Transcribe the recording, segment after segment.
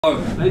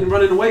Ain't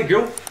running away,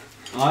 girl.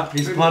 Alright,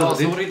 he's part of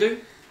it. So what do you do?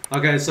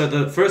 Okay, so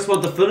the first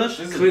one to finish.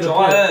 This is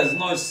dry as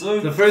no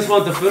soup. The first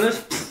one to finish.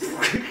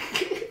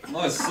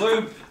 No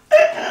soup.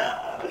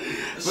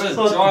 First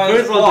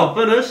one to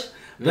finish.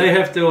 They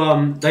have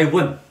to they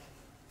win.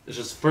 It's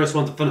just the first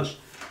one to finish.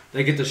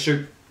 They get to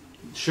shoot.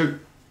 You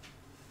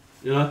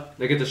know,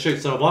 they get to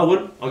shoot. So if I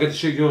win, I'll get to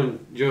shoot you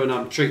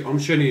and treat. I'm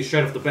shooting you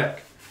straight off the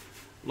back,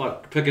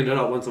 like picking it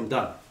up once I'm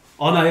done.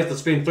 I know I have to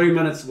spend 3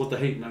 minutes with the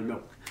heat, no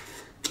milk.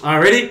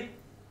 Alright, ready?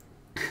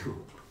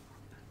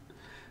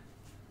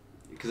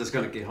 Because it's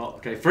gonna get hot.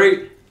 Okay,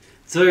 3,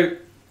 2,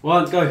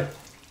 1, go.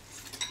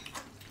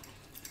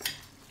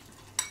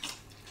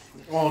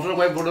 Oh, I don't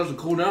wait for it to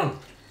cool down.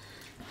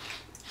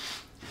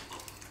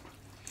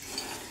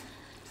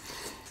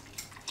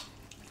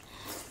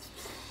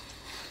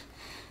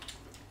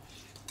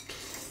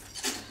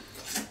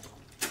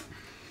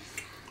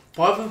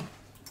 Piper?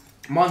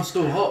 Mine's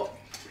still hot.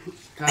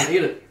 Can't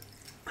eat it.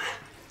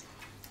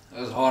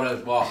 It's hot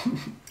as well.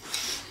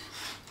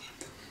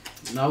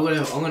 No, I'm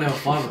gonna have a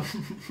fiver.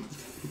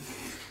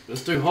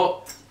 It's too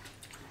hot.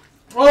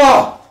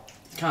 Oh!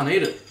 Can't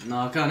eat it. No,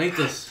 I can't eat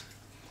this.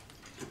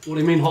 What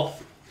do you mean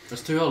hot?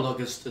 It's too hot.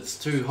 Look, it's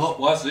too hot.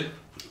 Spicy?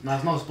 No,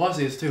 it's not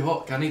spicy. It's too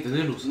hot. Can't eat the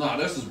noodles. No,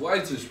 this is way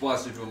too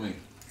spicy for me.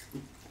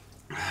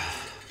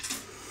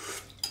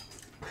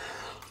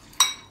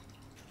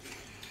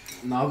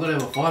 No, I've got to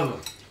have a fiver.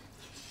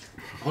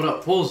 Hold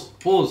up. Pause.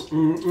 Pause.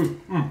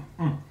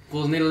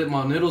 Pause. I need to let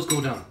my noodles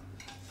cool down.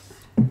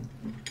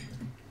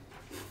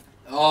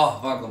 Oh,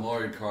 fuck, I'm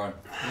already crying.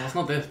 No, it's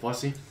not that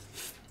spicy.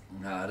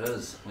 Nah, it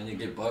is. When you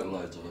get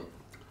boatloads of it.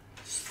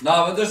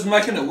 No, but this is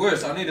making it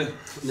worse. I need to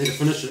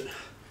finish it.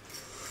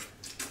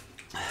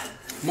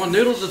 My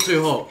noodles are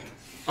too hot.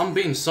 I'm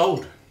being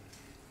sold.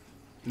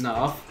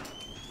 Nah.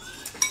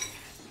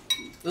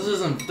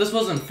 This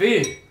wasn't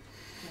fair.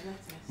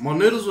 My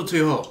noodles were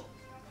too hot.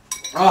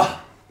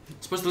 Ah.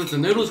 Supposed to let the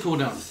noodles cool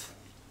down.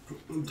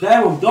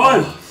 Damn, I'm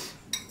dying.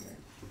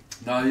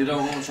 No, you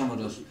don't want some of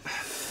this.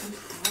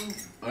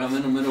 I'm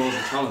in the middle of the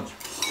challenge.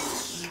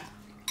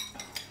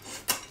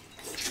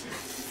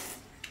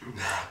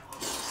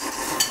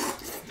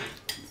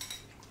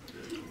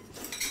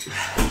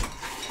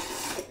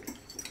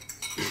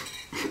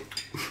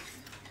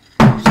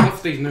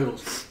 Stuff these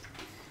noodles.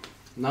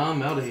 Nah,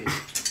 I'm out of here.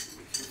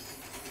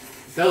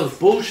 That was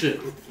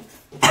bullshit.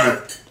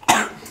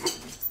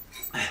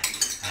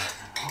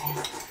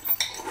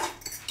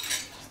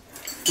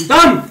 I'm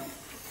done!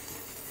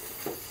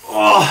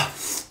 Oh,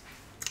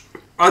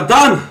 I'm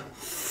done!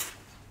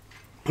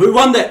 Who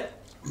won that?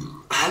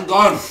 I'm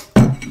done.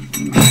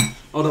 I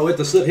don't have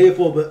to sit here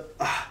for a bit.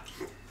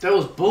 That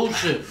was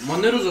bullshit. My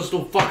noodles are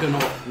still fucking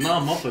hot. Nah,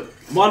 I'm off it.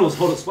 Mine was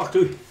hot as fuck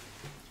too.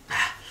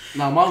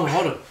 Nah, mine was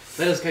hotter.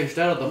 They just came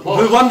straight out of the pot.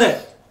 Who won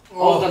that?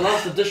 Oh, the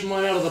last to dish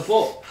mine out of the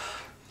pot.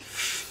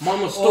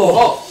 Mine was still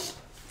hot.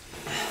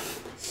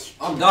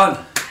 I'm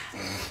done.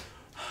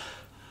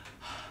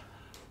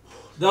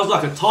 That was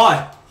like a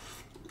tie.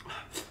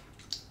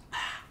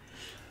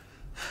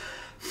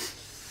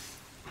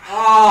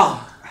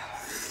 Ah.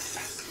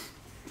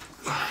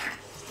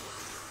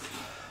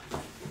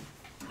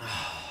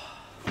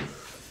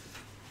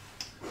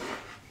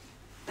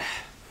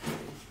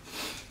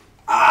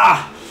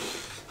 Ah!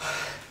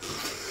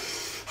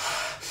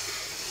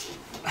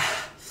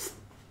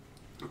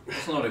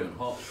 It's not even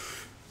hot.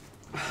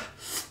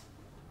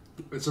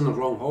 It's in the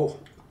wrong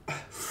hole.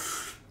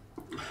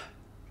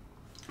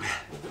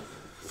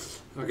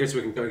 I guess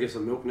we can go get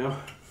some milk now.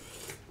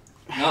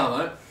 No,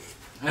 mate.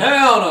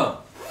 Hell no.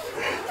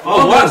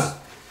 Oh,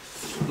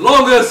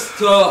 Longest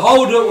to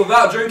hold it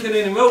without drinking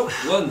any milk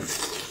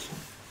wins.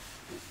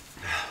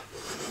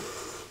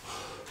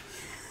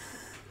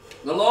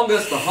 The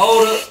longest to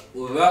hold it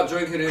without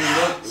drinking any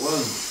milk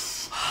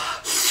wins.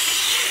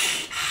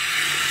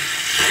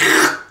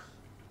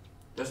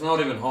 That's not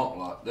even hot,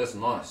 like, that's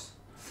nice.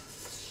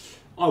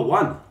 I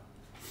won.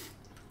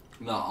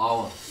 No, I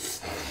won.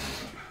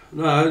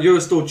 No, you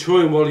were still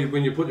chewing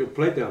when you put your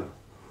plate down.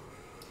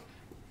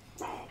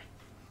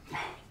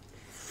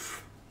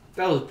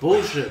 That was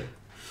bullshit.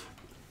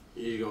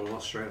 You got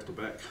lost straight off the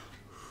back.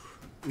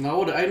 No, I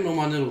would have eaten all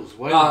my noodles.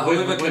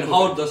 Whoever can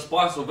hold the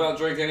spice without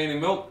drinking any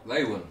milk,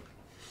 they win.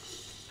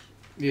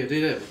 Yeah,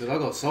 do that because I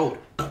got sold.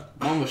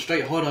 Mine was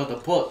straight hot out the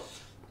pot.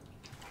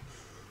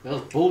 That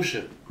was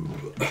bullshit.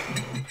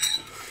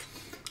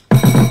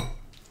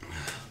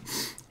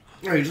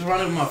 Oh, you just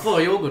ran over my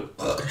foot. You're all good.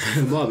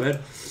 My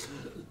bad.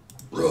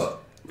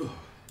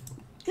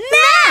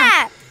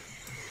 Map!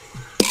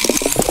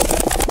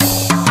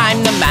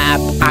 I'm the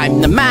map.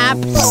 I'm the map.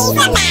 He's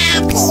the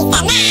map. He's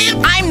the map.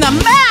 I'm the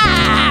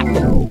map!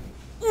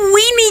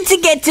 We need to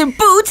get to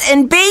Boots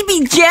and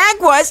Baby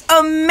Jaguar's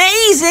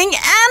amazing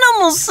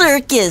animal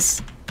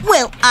circus.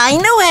 Well, I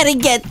know how to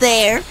get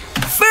there.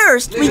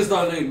 First, Niggas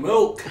don't need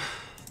milk.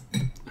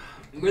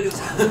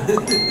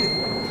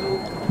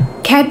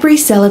 Cadbury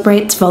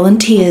celebrates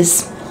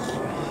volunteers.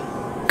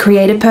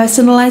 Create a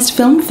personalised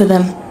film for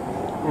them.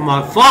 Oh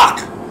my fuck!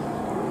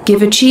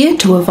 Give a cheer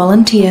to a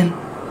volunteer.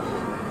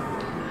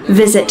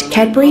 Visit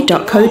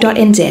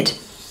cadbury.co.nz.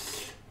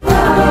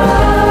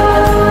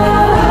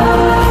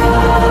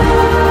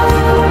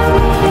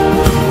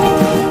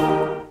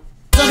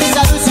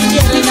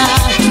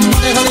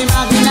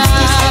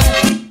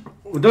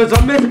 We're doing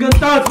some Mexican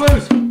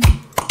tofus.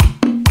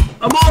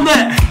 I'm on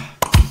that.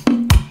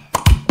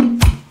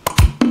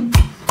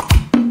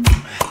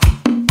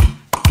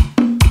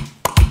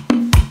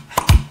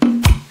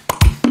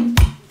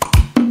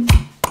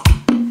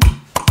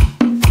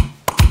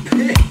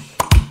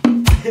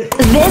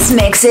 This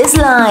mix is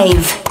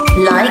live.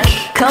 Like,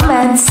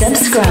 comment,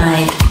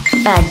 subscribe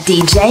at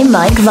DJ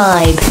Mike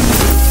Vibe.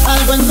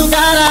 Algo en tu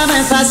cara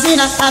me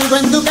fascina, algo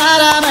en tu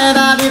cara me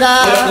da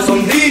vida. Será tu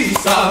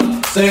sonrisa,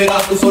 será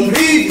tu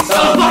sonrisa.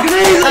 Algo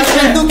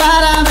en tu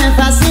cara me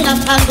fascina,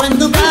 algo en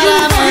tu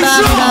cara me da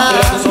vida.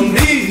 Será tu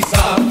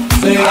sonrisa,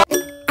 será.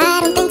 I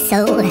don't think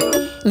so.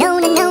 No,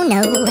 no, no,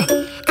 no.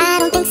 I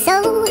don't think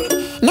so.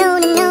 No,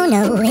 no, no,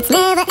 no. It's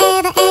never,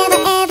 ever, ever,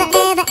 ever,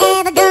 ever,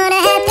 ever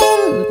gonna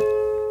happen.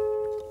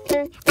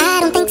 I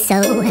don't think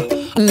so.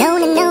 No,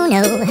 no, no,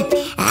 no.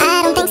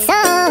 I don't think so.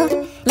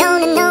 No,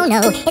 no, no, no.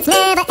 It's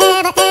never,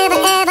 ever, ever,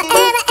 ever,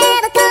 ever,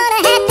 ever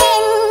gonna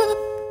happen.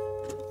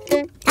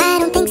 I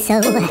don't think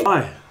so.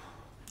 Hi.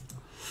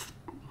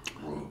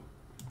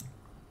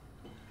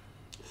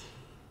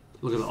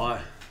 Look at the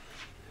eye.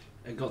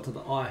 It got to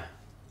the eye.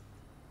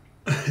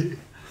 I'm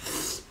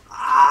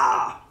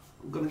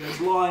gonna go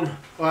blind.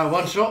 Alright,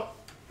 one shot.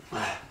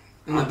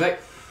 In the back.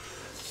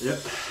 Yep.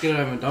 Get it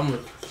over and done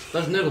with.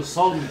 Those noodles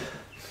sold me.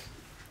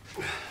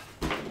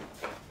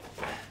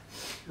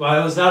 Well,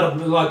 it was that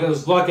like it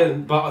was like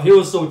it, but he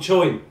was still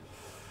chewing.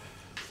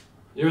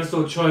 You were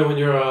still chewing when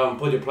you're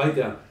putting your plate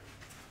down.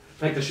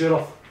 Take the shirt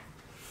off.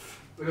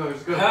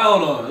 Hell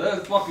no,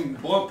 that's fucking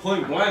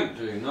point blank,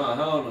 dude. No,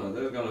 hell no,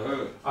 that's gonna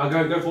hurt.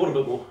 Go forward a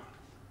bit more.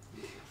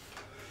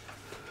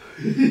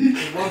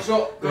 One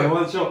shot. Go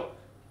one shot.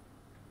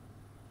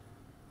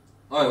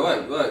 Oh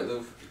wait,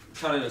 they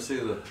can't even see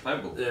the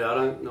paintball. Yeah,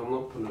 I'm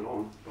not putting it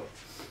on.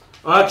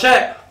 Alright,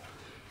 chat.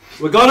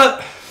 We got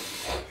it.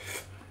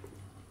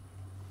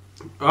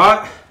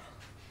 Alright.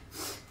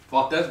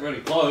 Fuck, that's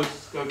really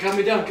close. Go, count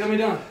me down, count me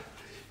down.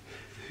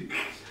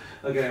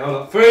 Okay, hold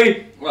up.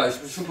 3. Wait,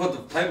 should we put the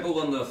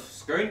paintball on the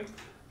screen?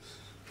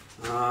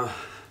 I'll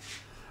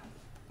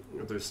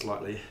do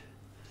slightly.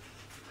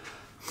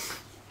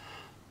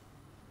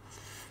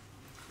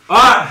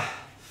 Alright!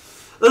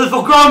 This is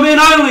for grown men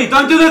only!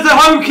 Don't do this at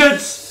home,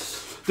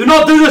 kids! Do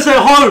not do this at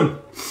home!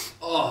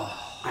 Oh.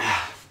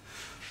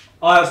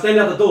 Alright, stand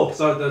out the door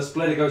so the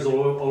splatter goes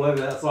all over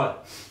the outside.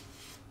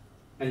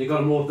 And you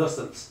got more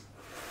distance.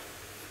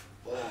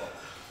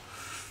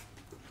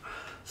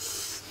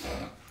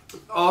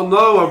 Oh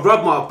no, I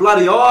rubbed my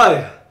bloody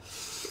eye!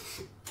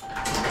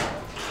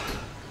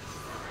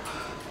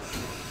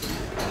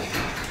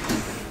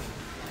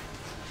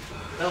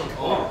 That was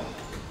oh.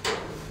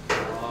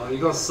 Oh, you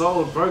got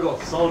sold, bro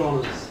got sold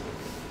on us.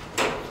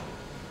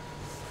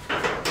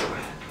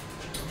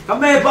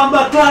 Come here,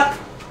 bumper clock!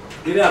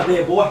 Get out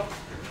there, boy.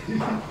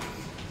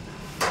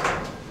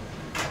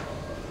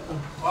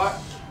 Alright.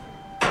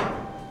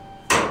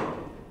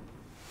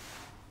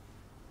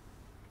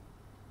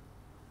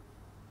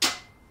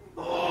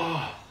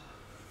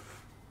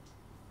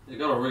 You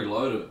gotta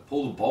reload it.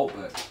 Pull the bolt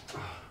back.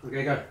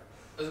 Okay, go.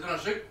 Is it gonna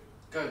shoot?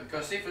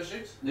 Go see if it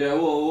shoots. Yeah,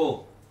 it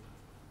will.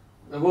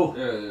 It will.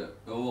 Yeah, it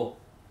will.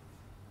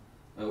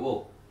 It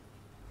will.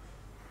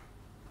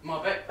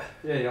 My back.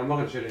 Yeah, I'm not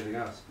gonna shoot anything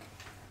else.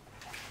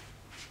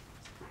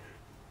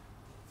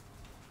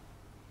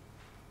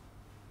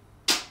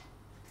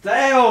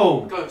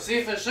 Damn! Go see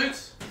if it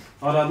shoots.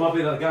 Oh, that might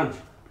be the gun.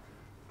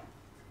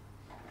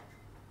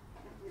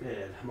 Yeah,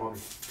 it might be.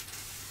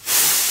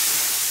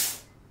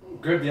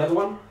 Grab the other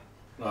one.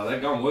 No,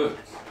 that gun works.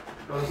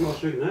 Oh, it's not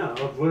shooting now.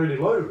 I've already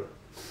loaded it.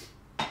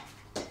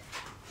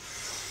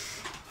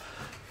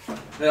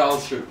 Yeah, I'll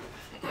shoot.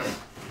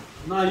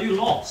 No, you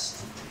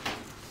lost.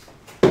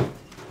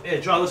 Yeah,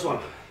 try this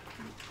one.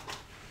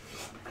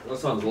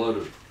 This one's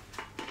loaded.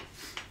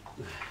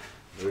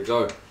 There we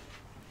go.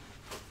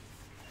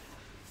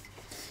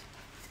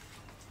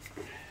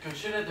 Go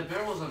shoot at the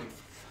barrel or something.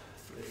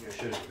 There you go,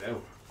 shoot it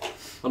down.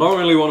 I don't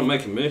really want to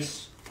make a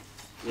mess.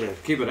 Yeah,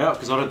 keep it out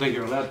because I don't think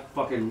you're allowed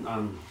fucking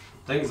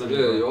things in Yeah,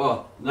 here. you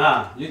are.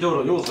 Nah, you do it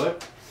on yours though.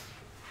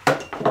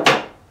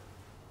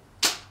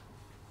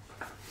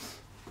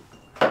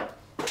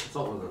 What's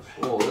up with it?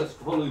 Oh, that's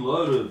fully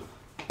loaded.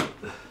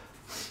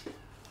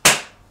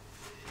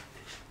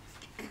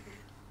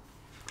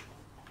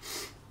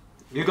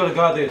 You got to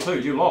go there too.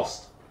 You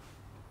lost.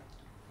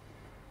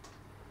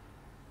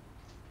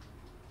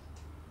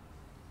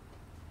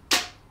 Yeah,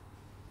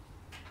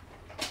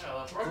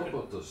 that's What broken.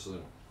 about this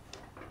thing?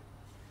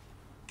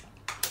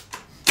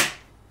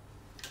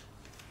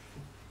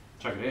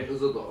 Check it out.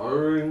 Is it the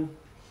O-ring?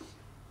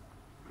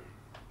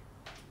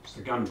 It's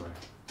the gun, bro.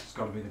 It's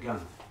got to be the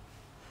gun.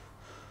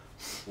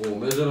 Well,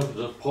 imagine if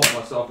I just pop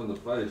myself in the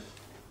face.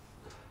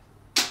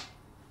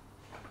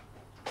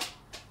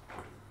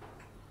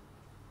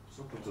 What's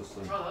up with this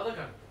thing? Try the other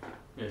gun.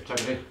 Yeah, chuck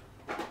it in.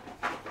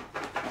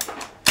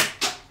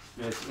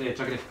 Yeah,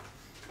 chuck it in.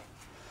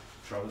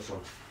 Try this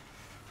one.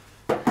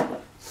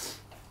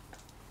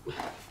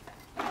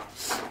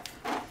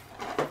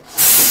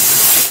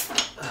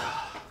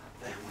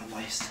 Damn, what a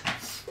waste.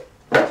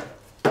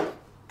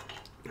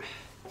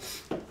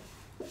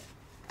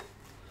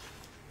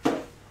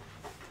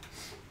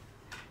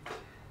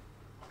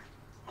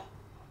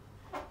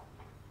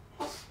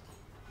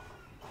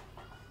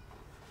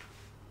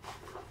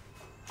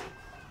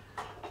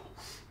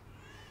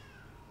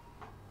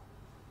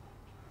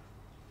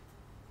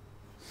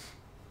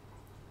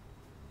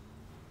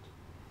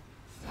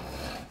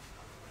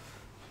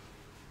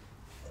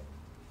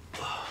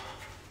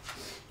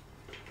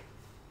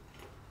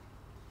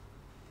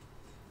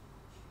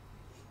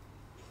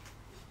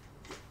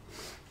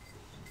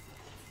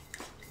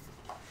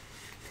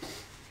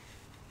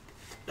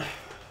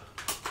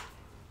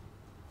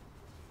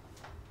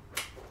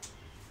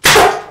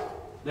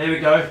 There we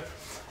go.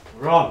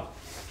 We're on.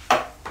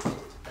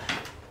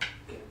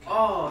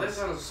 Oh, that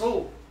sounds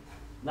salt.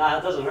 Nah,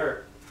 it doesn't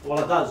hurt. Well,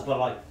 it does, but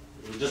like,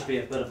 it'll just be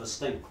a bit of a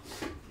sting.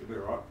 You'll be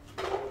alright.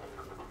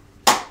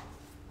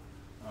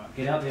 Alright,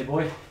 get out there,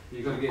 boy.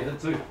 You gotta get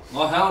hit too.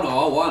 Oh, hell no,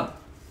 I won.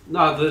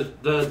 No,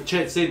 the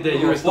chat said that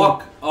you're still.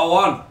 Fuck, I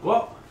won.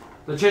 What?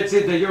 The chat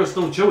said that you're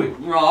still chewing.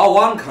 No, I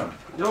won, cunt.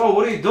 Yo,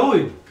 what are you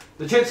doing?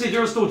 The chat said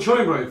you're still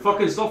chewing, bro.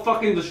 Fucking stop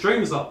fucking the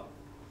streams up.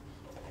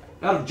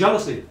 Out of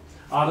jealousy.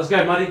 Alright, let's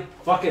go, buddy.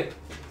 Fuck it.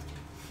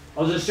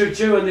 I'll just shoot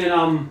you and then,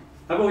 how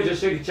about we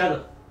just shoot each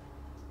other?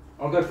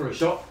 I'll go for a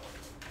shot.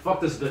 Fuck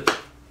this bitch.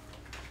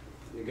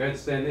 You go and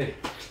stand there.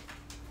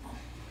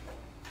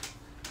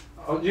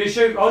 You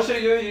shoot, I'll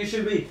shoot you, you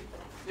shoot me.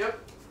 Yep.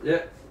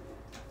 Yeah.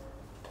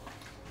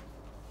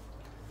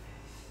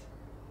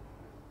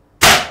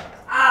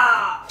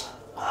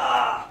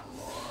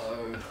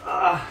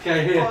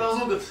 Okay, here. Oh, that was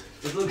all good.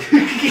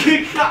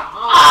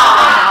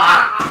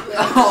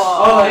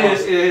 Oh,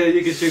 yes, yeah,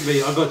 you can shoot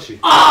me. I got you.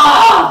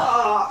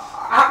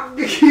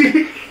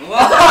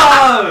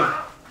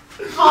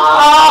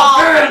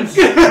 Burns!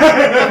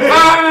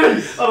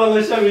 Burns! Hold on,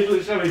 let's show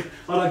me.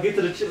 Hold on, get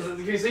to the chest.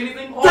 Can you see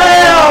anything?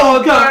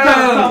 Damn!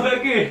 Come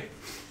back here.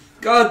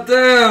 God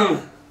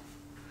damn!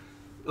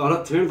 Oh,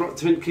 no,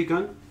 turn, keep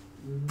going.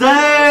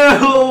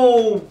 Damn!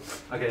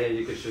 Okay, yeah,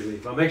 you can shoot me,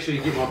 but make sure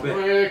you get my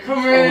bet.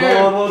 Come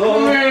here! Hold on.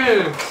 Come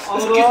here!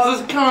 Let's get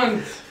this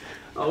cunt!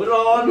 Hold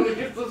on. Let's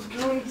get this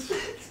cunt!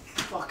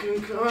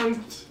 Fucking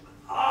cunt!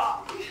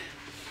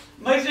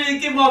 Make sure you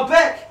get my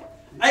back.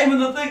 Aim in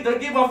the thing, don't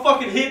get my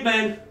fucking head,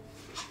 man.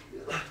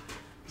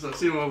 Does I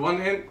see my one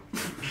hand?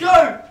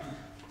 Go!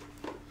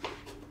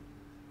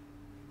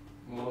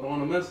 Well, I don't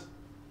want to miss.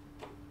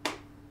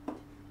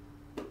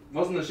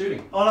 Wasn't the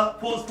shooting? Hold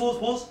up,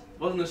 pause.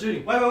 Wasn't the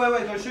shooting? Wait,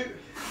 don't shoot.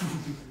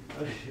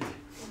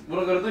 What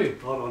I gotta do?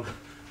 Hold on.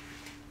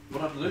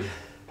 What I have to do?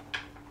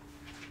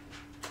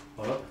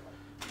 Hold up.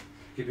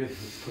 Keep it,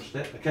 let's push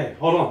that. Okay,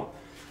 hold on.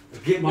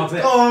 Get my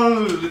back.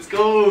 Let's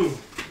go!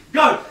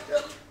 Go!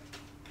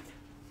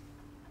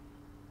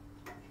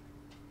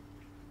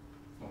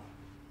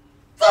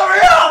 Hurry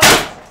up!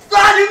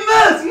 God, you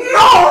missed!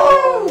 No!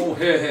 Oh,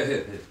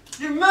 here.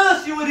 You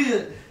missed, you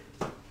idiot!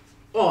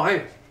 Oh,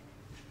 hey.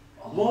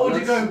 Why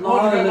would you go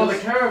by the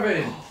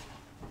caravan?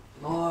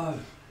 No.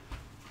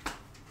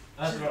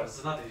 That's right,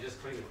 it's nothing, you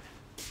just clean it.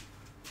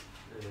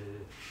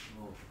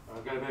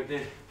 I'll go back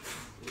there.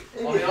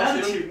 Oh, yeah, How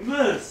did you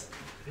miss?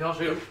 Yeah, I'll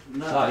shoot him.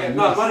 Money.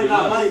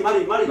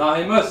 No,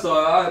 he missed, so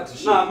I had to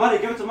shoot. No, money,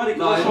 give it to money.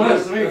 No, he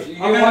missed. You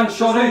get one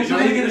shot each. You're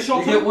gonna get a shot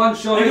You get one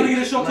shot You're gonna each.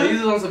 get a shot No, too?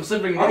 use it on some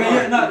sibling Okay,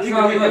 yeah, no, you No,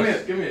 can no, give me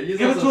it. Give me it. Use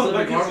Give it it on to some him,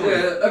 sibling back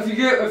rivalry.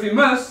 Yeah, if you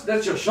miss,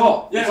 that's your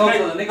shot. Yeah, It's on okay.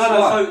 to the next No,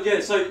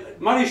 one. so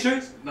money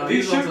shoots. No, If you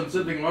use it on shoot, some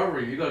sibling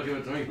rivalry. You gotta give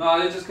it to me. No,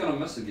 you're just gonna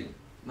miss again.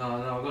 No, I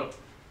got it.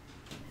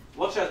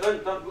 watch out,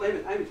 don't leave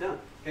it, aim it down.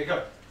 Okay,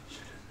 go.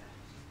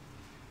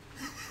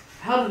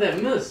 How did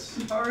that miss?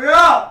 Hurry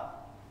up!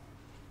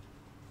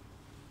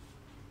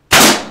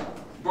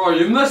 Bro,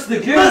 you missed the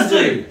kill, Missing!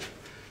 dude.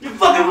 You're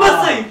fucking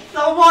missing!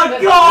 Oh my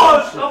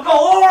gosh! I've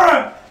got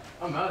aura!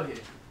 I'm out of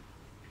here.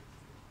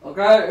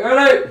 Okay,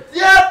 ready?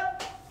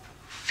 Yep!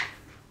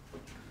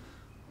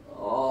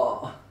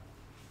 Oh.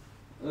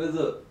 What is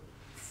it?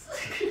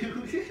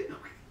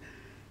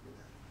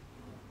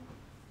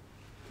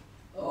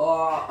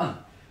 Oh.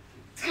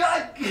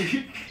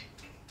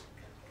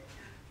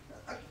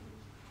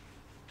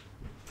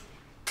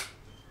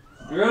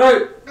 You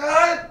ready?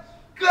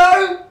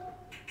 Go!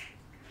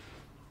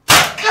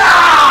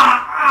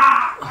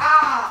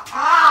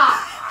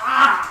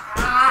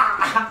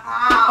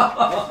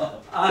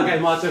 Okay,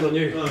 my turn on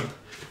you.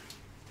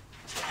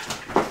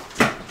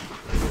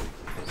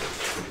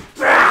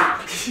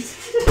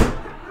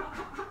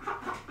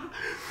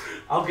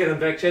 I'll get him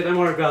back, Chad. Don't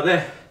worry about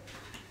that.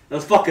 That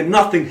was fucking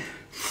nothing.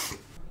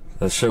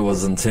 That shit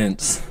was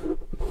intense.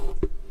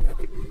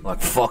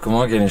 Like, fuck, am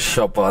I getting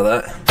shot by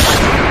that?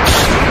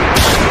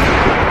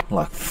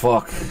 Like,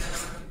 fuck.